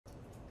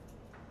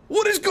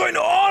What is going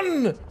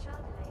on?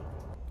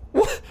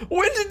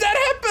 When did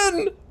that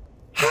happen?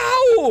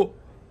 How?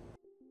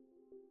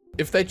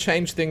 If they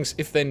change things,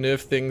 if they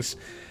nerf things,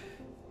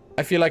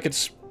 I feel like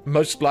it's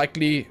most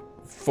likely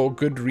for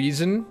good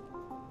reason.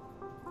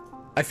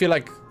 I feel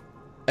like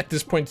at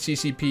this point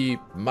CCP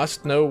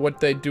must know what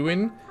they're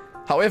doing.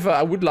 However,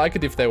 I would like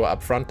it if they were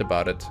upfront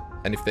about it.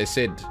 And if they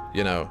said,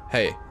 you know,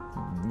 hey,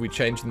 we're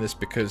changing this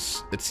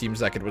because it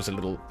seems like it was a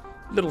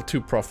little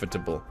too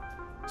profitable.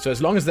 So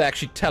as long as they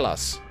actually tell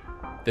us,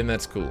 then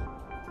that's cool.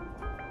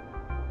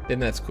 Then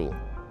that's cool.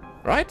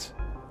 Right?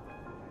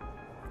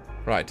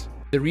 Right.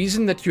 The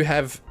reason that you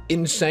have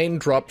insane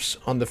drops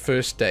on the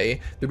first day,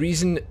 the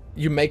reason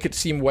you make it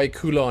seem way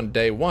cooler on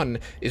day one,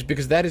 is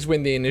because that is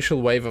when the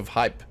initial wave of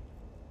hype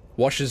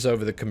washes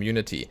over the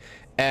community.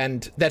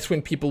 And that's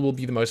when people will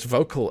be the most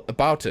vocal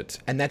about it.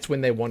 And that's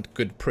when they want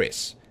good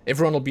press.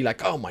 Everyone will be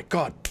like, oh my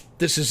god,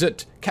 this is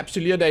it.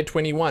 Capsuleer Day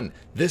 21.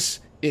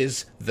 This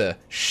is the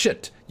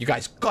shit. You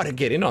guys gotta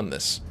get in on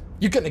this.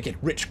 You're gonna get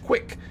rich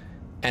quick.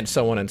 And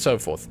so on and so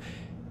forth.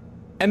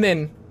 And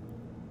then,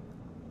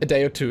 a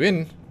day or two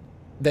in,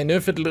 they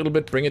nerf it a little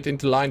bit, bring it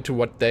into line to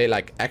what they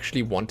like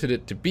actually wanted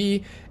it to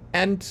be,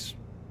 and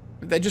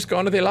they just go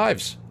on with their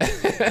lives.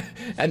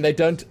 And they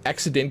don't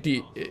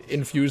accidentally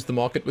infuse the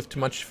market with too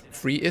much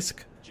free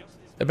ISK.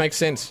 It makes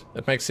sense.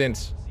 It makes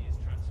sense.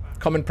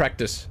 Common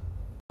practice.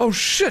 Oh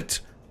shit!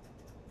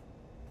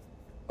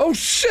 Oh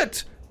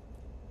shit!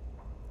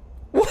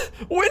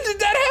 When did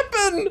that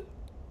happen?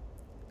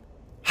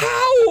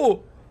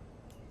 How?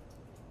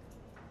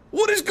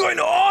 What is going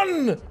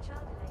on?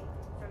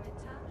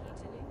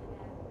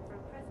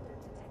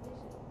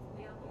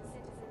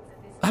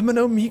 I'm an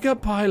Omega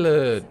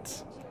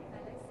pilot.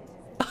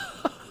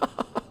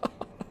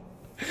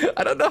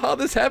 I don't know how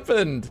this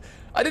happened.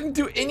 I didn't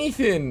do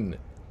anything.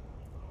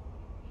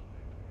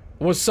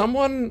 Was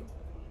someone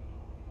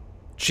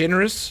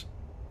generous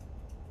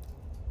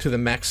to the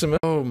maximum?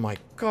 Oh my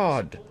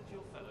god.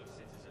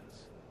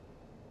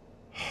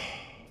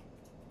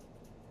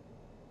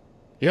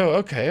 Yo,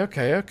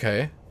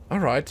 okay.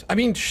 Alright. I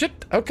mean,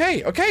 shit.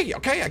 Okay.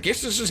 I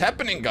guess this is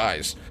happening,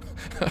 guys.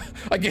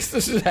 I guess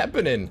this is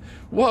happening.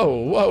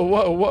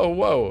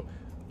 Whoa.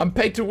 I'm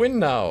paid to win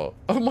now.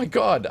 Oh my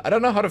god. I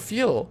don't know how to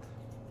feel.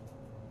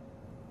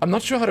 I'm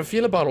not sure how to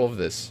feel about all of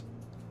this.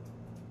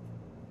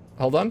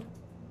 Hold on.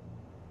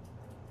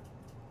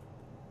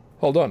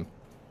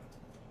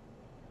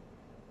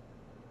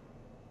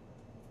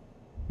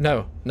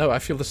 No, I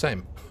feel the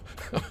same.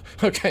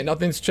 Okay,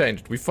 nothing's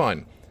changed. We're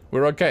fine.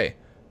 We're okay.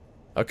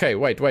 Okay,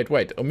 wait.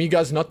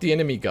 Omega's not the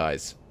enemy,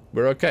 guys.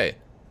 We're okay.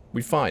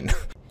 We're fine.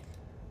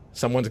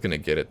 Someone's gonna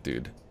get it,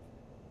 dude.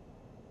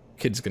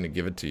 Kid's gonna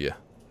give it to you.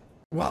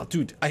 Wow,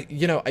 dude, I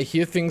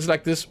hear things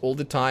like this all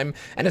the time,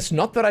 and it's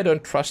not that I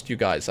don't trust you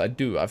guys. I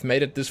do. I've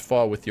made it this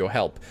far with your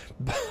help.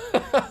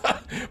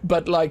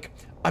 But, like,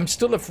 I'm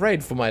still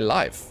afraid for my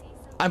life.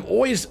 I'm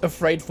always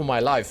afraid for my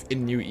life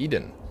in New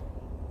Eden.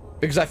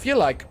 Because I feel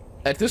like,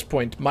 at this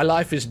point, my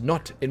life is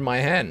not in my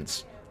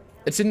hands.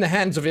 It's in the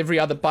hands of every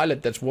other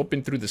pilot that's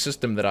warping through the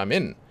system that I'm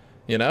in.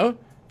 You know?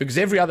 Because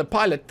every other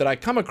pilot that I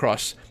come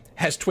across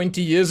has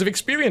 20 years of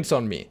experience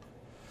on me.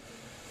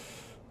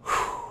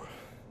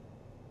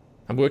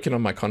 I'm working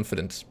on my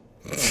confidence.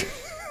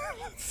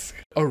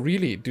 Oh,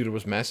 really? Dude, it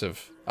was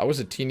massive. I was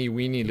a teeny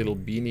weeny little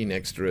beanie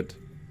next to it.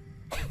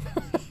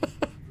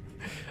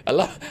 I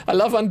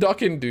love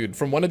undocking, dude.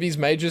 From one of these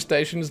major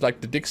stations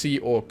like the Dixie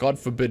or, God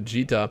forbid,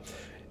 Jita.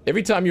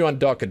 Every time you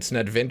undock, it's an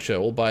adventure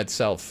all by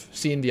itself.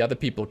 Seeing the other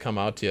people come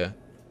out here.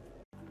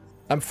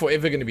 I'm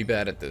forever going to be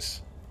bad at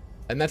this.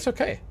 And that's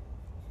okay.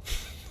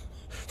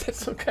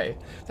 That's okay.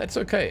 That's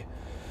okay.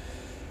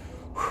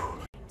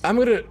 I'm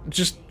gonna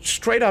just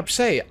straight up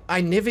say,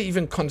 I never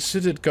even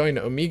considered going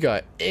to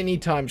Omega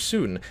anytime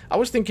soon. I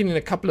was thinking in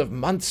a couple of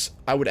months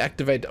I would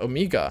activate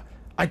Omega.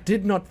 I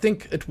did not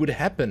think it would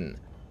happen.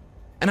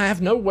 And I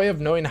have no way of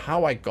knowing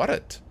how I got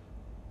it.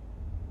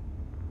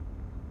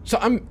 So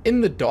I'm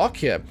in the dark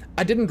here.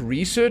 I didn't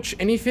research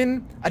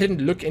anything. I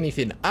didn't look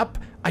anything up.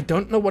 I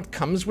don't know what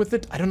comes with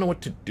it. I don't know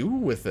what to do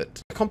with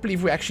it. I can't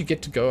believe we actually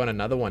get to go on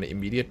another one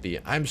immediately.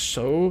 I'm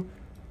so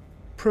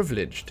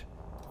privileged.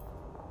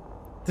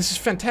 This is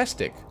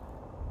fantastic.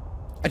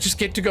 I just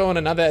get to go on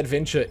another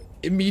adventure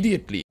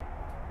immediately.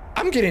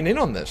 I'm getting in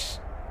on this.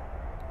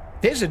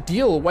 There's a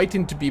deal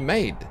waiting to be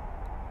made.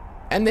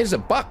 And there's a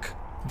buck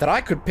that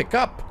I could pick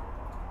up.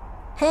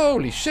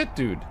 Holy shit,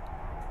 dude.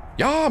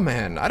 Yeah,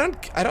 man.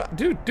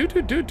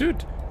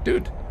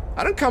 Dude.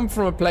 I don't come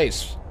from a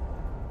place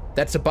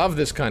that's above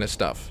this kind of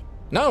stuff.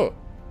 No.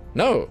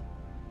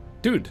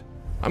 Dude,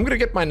 I'm gonna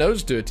get my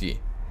nose dirty.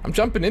 I'm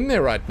jumping in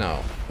there right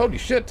now. Holy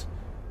shit.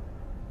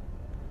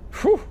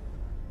 Whew.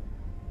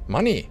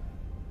 Money.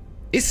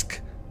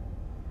 Isk.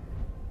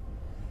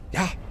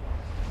 Yeah.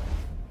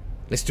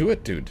 Let's do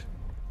it, dude.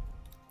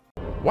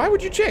 Why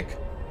would you check?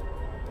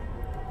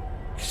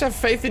 Just have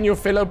faith in your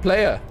fellow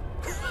player.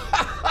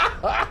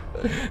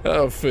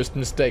 Oh, first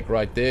mistake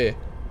right there.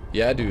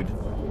 Yeah, dude.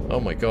 Oh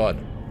my god.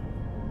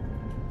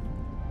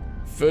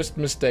 First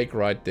mistake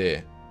right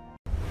there.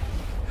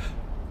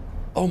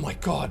 Oh my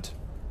god.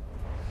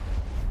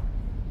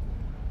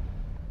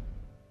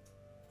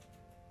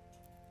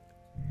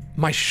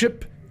 My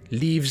ship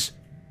leaves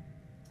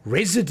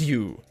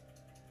residue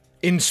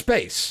in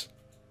space.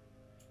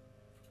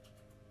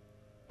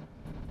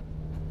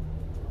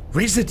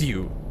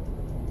 Residue.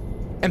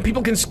 And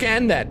people can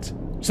scan that,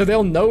 so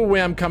they'll know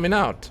where I'm coming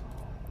out.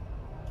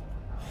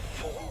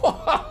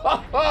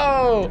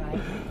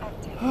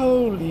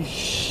 Holy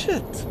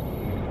shit.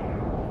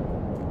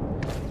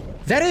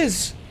 That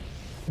is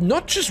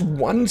not just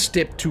one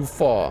step too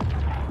far.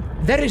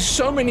 That is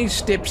so many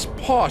steps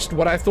past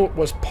what I thought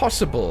was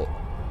possible.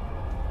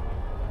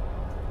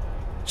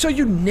 So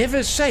you're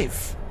never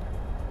safe.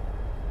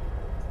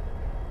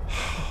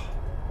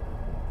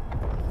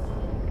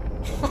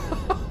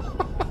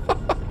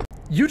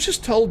 You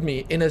just told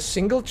me in a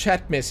single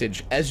chat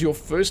message as your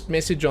first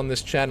message on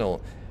this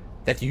channel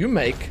that you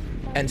make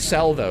and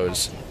sell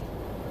those,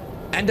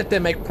 and that they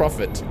make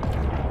profit,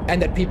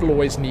 and that people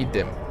always need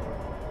them.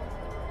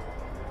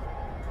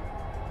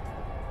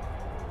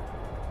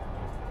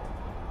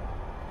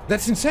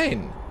 That's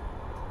insane.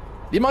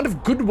 The amount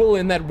of goodwill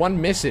in that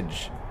one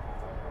message,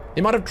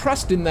 the amount of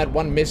trust in that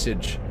one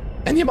message,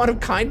 and the amount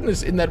of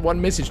kindness in that one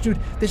message. Dude,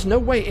 there's no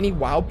way any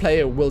WoW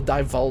player will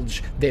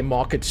divulge their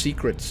market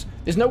secrets.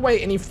 There's no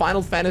way any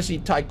Final Fantasy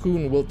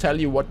tycoon will tell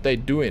you what they're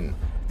doing.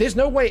 There's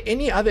no way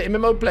any other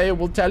MMO player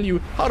will tell you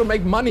how to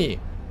make money.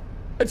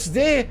 It's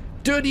their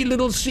dirty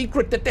little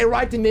secret that they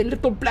write in their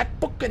little black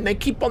book and they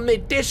keep on their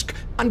desk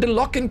under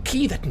lock and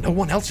key that no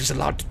one else is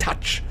allowed to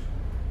touch.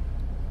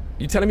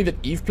 You telling me that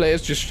EVE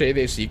players just share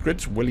their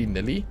secrets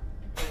willy-nilly?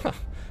 I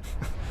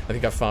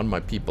think I found my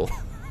people.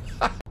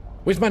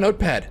 Where's my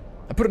notepad?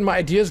 I put it in my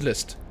ideas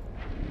list.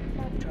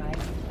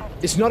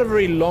 It's not a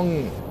very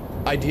long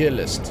idea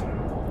list.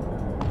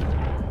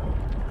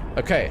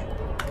 Okay.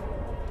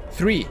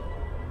 3.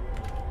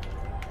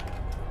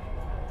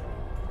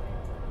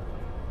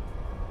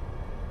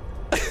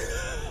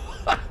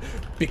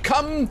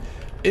 Become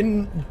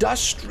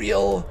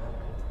industrial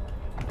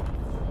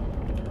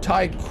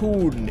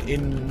tycoon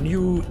in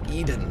New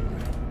Eden.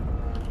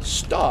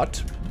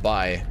 Start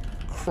by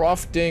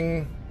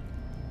crafting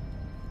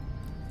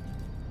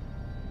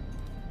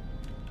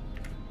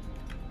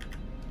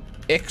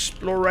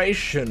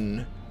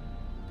exploration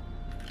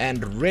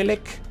and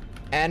relic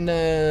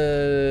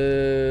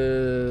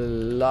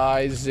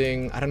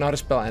analyzing. I don't know how to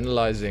spell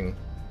analyzing.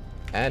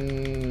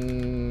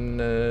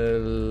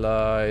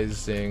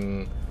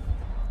 Analyzing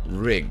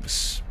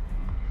rigs.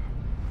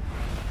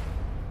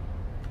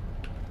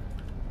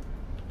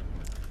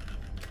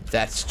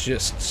 That's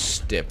just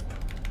step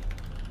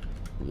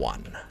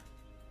 1.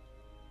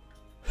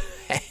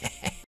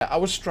 I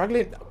was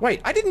struggling.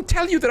 Wait, I didn't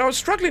tell you that I was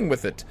struggling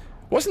with it.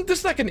 Wasn't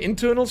this like an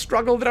internal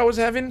struggle that I was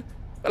having?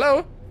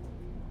 Hello?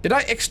 Did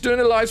I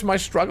externalize my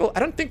struggle? I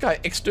don't think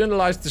I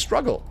externalized the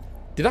struggle.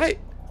 Did I?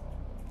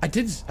 I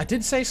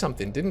did say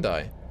something, didn't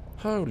I?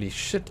 Holy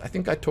shit, I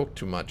think I talked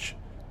too much.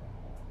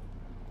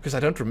 Because I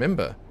don't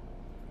remember.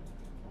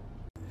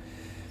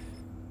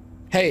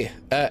 Hey,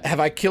 have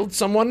I killed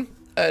someone?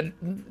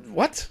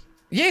 What?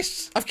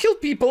 Yes, I've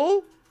killed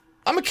people.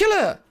 I'm a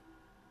killer.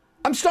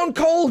 I'm stone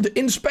cold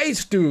in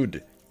space,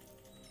 dude.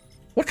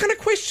 What kind of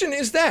question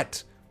is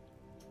that?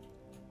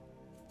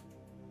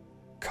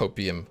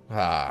 Copium.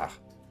 Ah.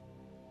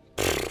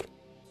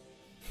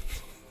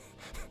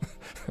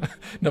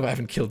 No, I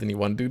haven't killed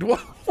anyone, dude. Why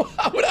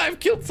would I have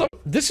killed someone?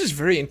 This is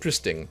very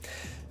interesting.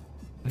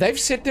 They've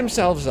set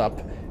themselves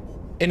up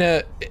in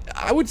a,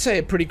 I would say,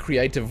 a pretty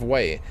creative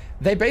way.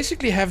 They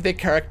basically have their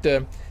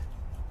character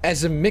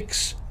as a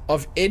mix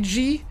of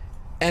edgy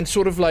and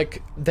sort of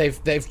like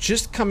they've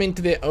just come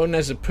into their own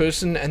as a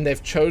person, and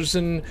they've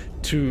chosen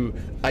to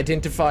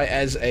identify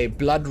as a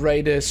blood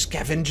raider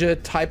scavenger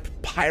type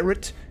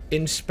pirate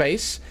in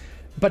space.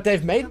 But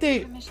they've made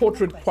their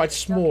portrait quite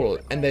small,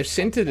 and they've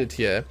centered it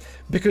here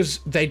because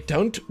they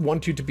don't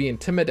want you to be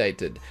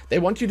intimidated. They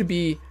want you to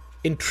be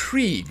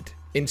intrigued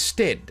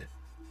instead,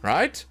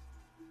 right?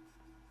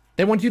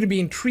 They want you to be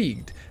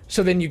intrigued.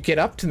 So then you get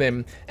up to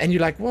them and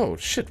you're like, whoa,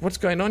 shit, what's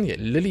going on here?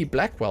 Lily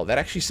Blackwell, that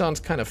actually sounds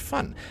kind of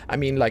fun. I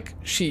mean, like,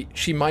 she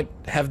might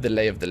have the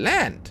lay of the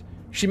land.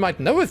 She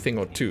might know a thing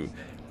or two.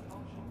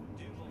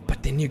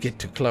 But then you get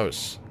too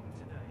close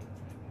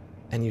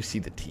and you see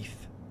the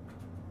teeth.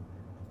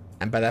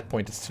 And by that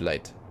point, it's too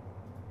late.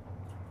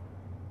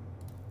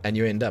 And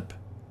you end up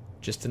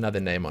just another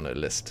name on a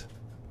list.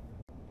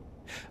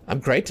 I'm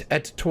great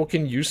at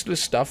talking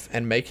useless stuff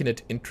and making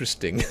it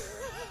interesting.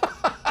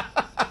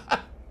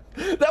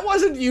 That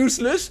wasn't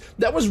useless.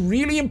 That was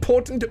really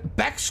important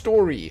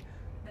backstory.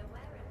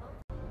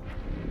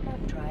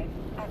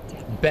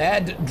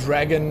 Bad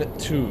Dragon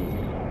 2.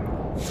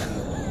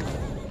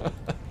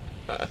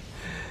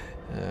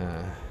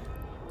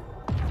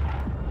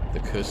 The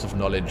curse of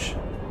knowledge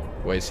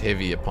weighs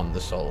heavy upon the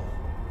soul.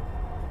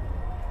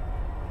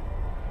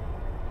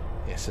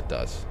 Yes, it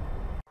does.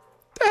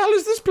 The hell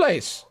is this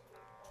place?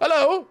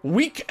 Hello?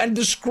 Weak and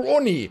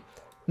scrawny.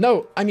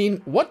 No, I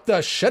mean, what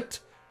the shit?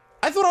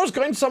 I thought I was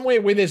going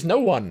somewhere where there's no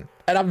one.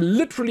 And I'm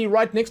literally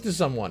right next to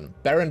someone.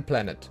 Barren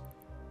planet.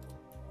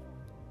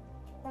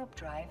 Warp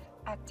drive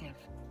active.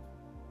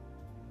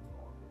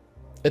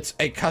 It's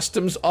a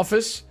customs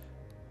office?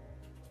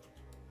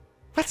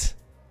 What?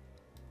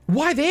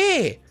 Why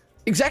there?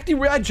 Exactly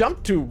where I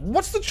jumped to.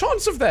 What's the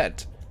chance of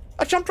that?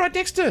 I jumped right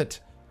next to it.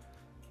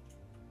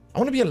 I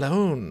want to be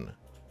alone.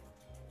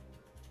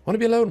 I want to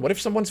be alone. What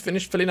if someone's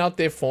finished filling out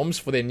their forms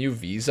for their new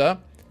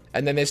visa,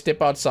 and then they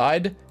step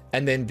outside,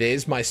 and then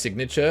there's my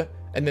signature,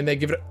 and then they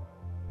give it...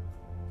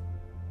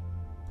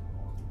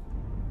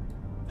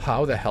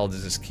 How the hell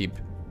does this keep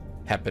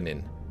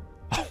happening?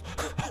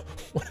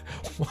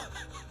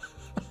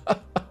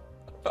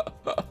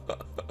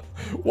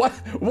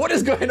 What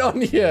is going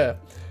on here?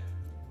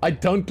 I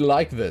don't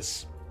like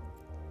this.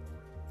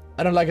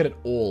 I don't like it at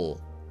all.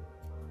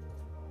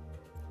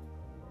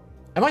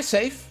 Am I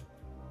safe?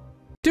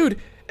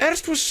 Dude,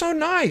 Ernst was so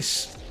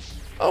nice.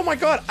 Oh my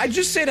god, I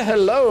just said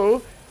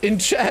hello in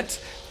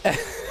chat.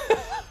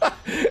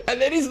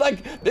 And then he's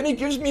like, then he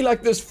gives me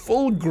like this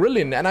full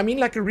grilling, and I mean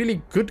like a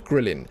really good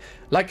grilling.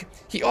 Like,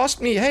 he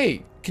asked me,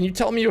 hey, can you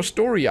tell me your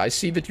story? I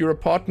see that you're a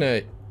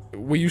partner.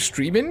 Were you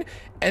streaming?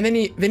 And then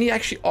he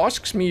actually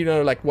asks me, you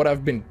know, like what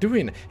I've been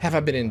doing. Have I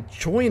been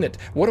enjoying it?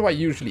 What do I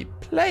usually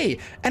play?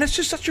 And it's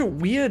just such a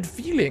weird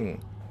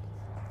feeling.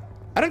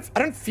 I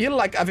don't feel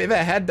like I've ever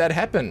had that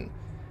happen.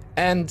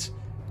 And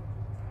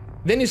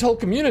then his whole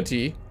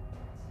community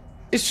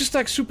is just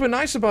like super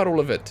nice about all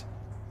of it.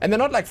 And they're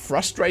not like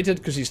frustrated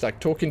because he's like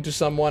talking to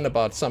someone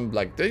about some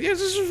like, yeah,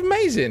 this is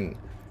amazing.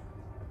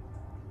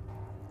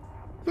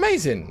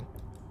 Amazing.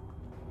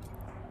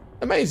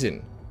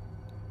 Amazing.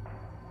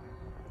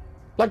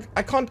 Like,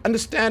 I can't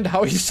understand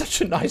how he's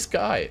such a nice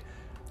guy.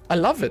 I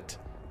love it.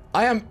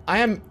 I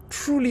am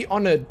truly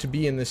honored to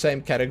be in the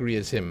same category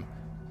as him,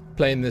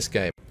 playing this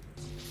game.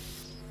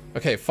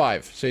 Okay,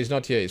 5. So he's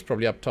not here. He's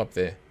probably up top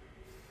there.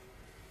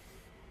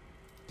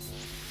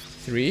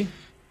 3,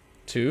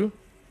 2.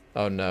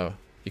 Oh no.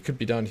 He could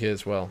be down here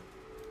as well.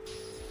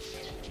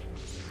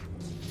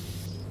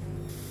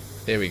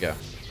 There we go.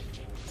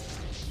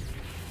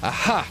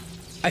 Aha!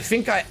 I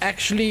think I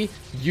actually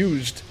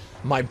used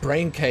my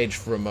brain cage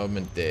for a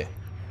moment there.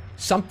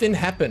 Something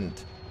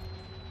happened.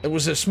 It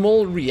was a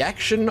small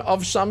reaction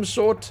of some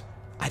sort.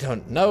 I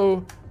don't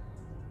know.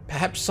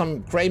 Perhaps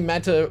some grey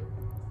matter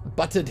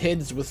butted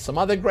heads with some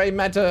other grey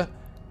matter,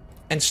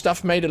 and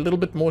stuff made a little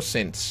bit more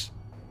sense.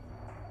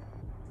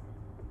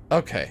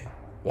 Okay.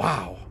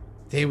 Wow.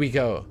 There we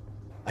go.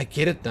 I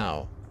get it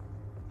now.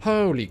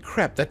 Holy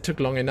crap, that took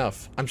long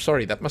enough. I'm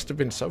sorry, that must have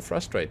been so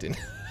frustrating.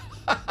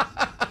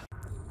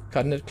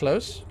 Cutting it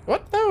close?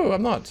 What? No,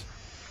 I'm not.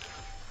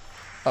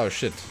 Oh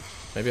shit.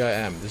 Maybe I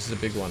am. This is a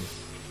big one.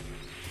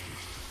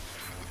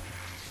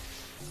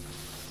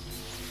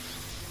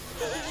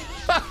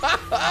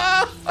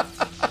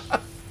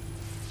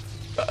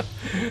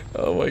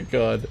 Oh my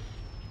god.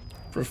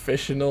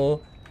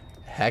 Professional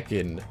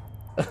hacking.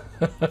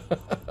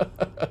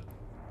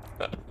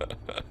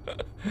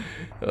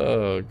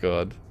 Oh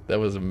god. That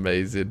was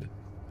amazing.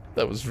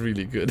 That was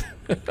really good.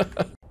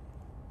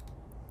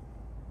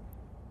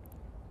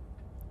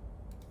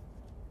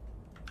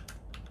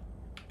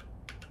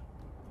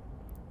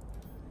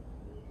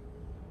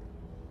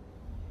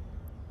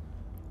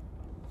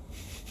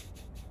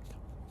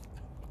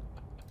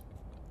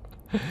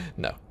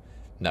 No.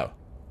 No.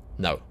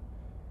 No.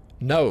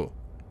 No.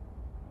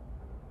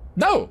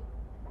 No!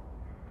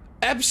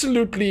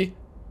 Absolutely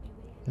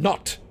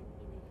not.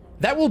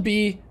 That will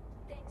be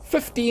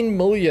 15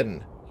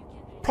 million.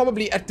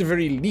 Probably at the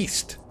very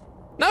least.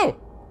 No!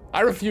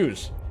 I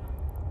refuse.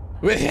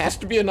 There has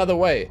to be another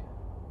way.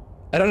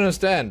 I don't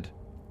understand.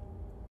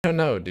 I don't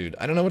know, dude.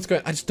 I don't know what's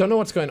going on. I just don't know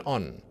what's going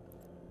on.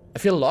 I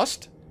feel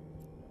lost.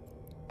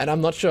 And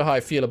I'm not sure how I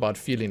feel about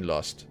feeling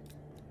lost.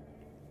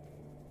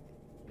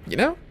 You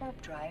know?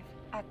 Warp drive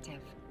active.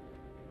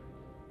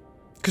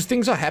 Because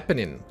things are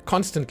happening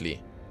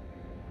constantly.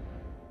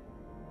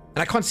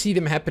 And I can't see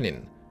them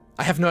happening.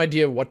 I have no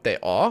idea what they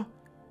are.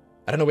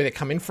 I don't know where they're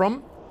coming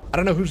from. I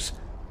don't know who's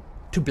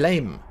to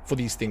blame for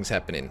these things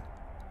happening.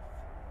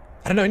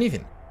 I don't know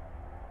anything.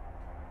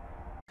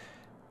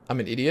 I'm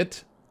an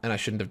idiot, and I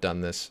shouldn't have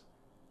done this.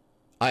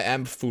 I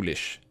am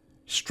foolish.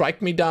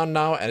 Strike me down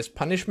now as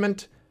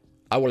punishment.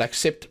 I will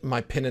accept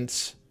my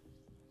penance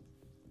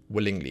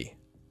willingly.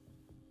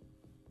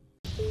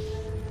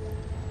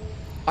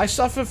 I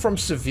suffer from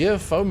severe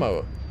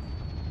FOMO.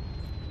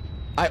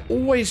 I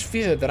always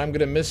fear that I'm going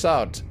to miss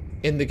out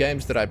in the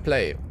games that I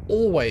play.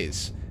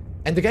 Always.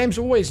 And the games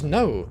always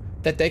know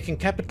that they can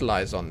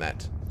capitalize on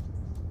that.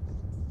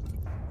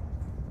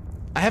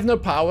 I have no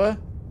power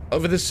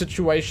over this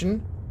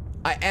situation.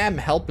 I am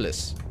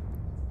helpless.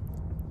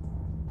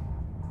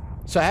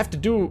 So I have to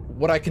do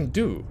what I can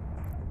do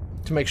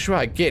to make sure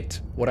I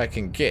get what I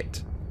can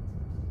get.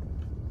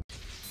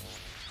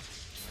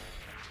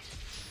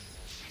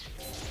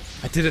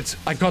 I did it.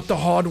 I got the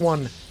hard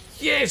one.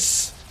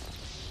 Yes!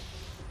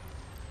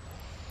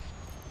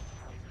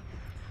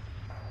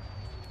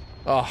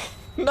 Oh,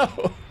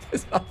 no.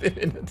 There's nothing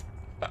in it.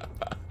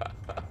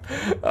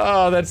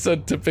 Oh, that's so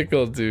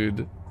typical,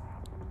 dude.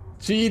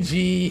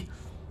 GG.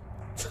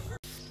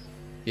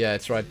 Yeah,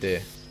 it's right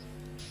there.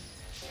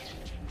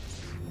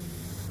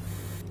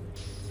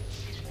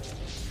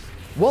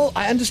 Well,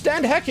 I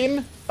understand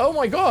hacking. Oh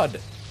my god.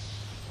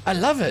 I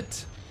love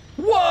it.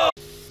 Whoa!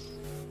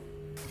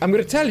 I'm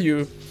gonna tell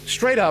you,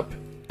 straight up,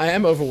 I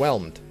am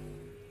overwhelmed.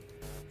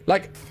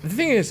 Like, the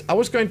thing is, I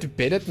was going to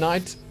bed at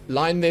night,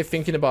 lying there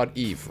thinking about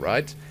Eve,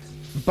 right?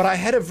 But I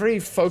had a very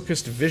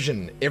focused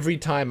vision every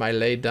time I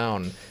lay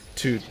down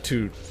to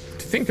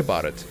think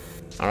about it,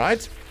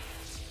 alright?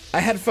 I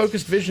had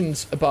focused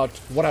visions about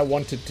what I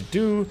wanted to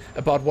do,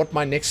 about what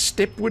my next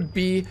step would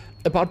be,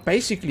 about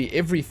basically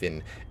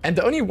everything. And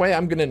the only way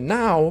I'm gonna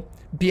now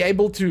be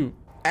able to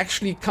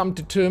actually come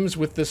to terms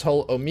with this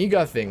whole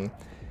Omega thing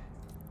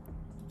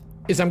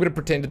is I'm gonna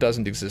pretend it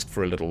doesn't exist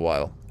for a little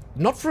while.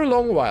 Not for a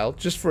long while,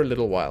 just for a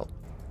little while.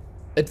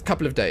 A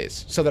couple of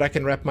days, so that I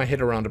can wrap my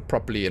head around it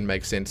properly and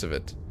make sense of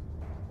it.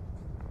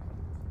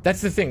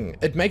 That's the thing.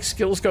 It makes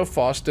skills go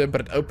faster,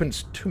 but it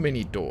opens too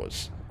many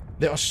doors.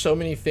 There are so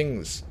many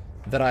things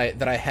that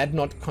I had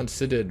not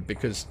considered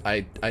because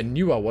I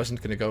knew I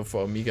wasn't gonna go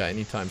for Omega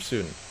anytime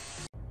soon.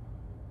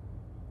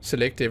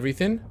 Select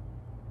everything?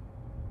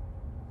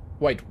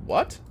 Wait,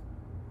 what?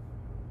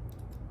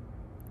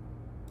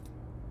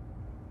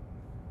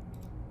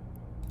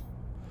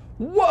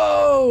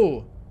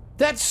 Whoa!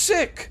 That's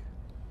sick!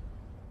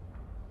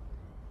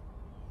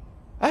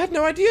 I had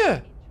no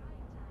idea!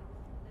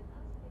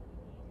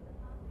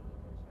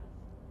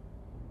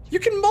 You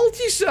can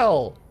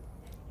multi-sell!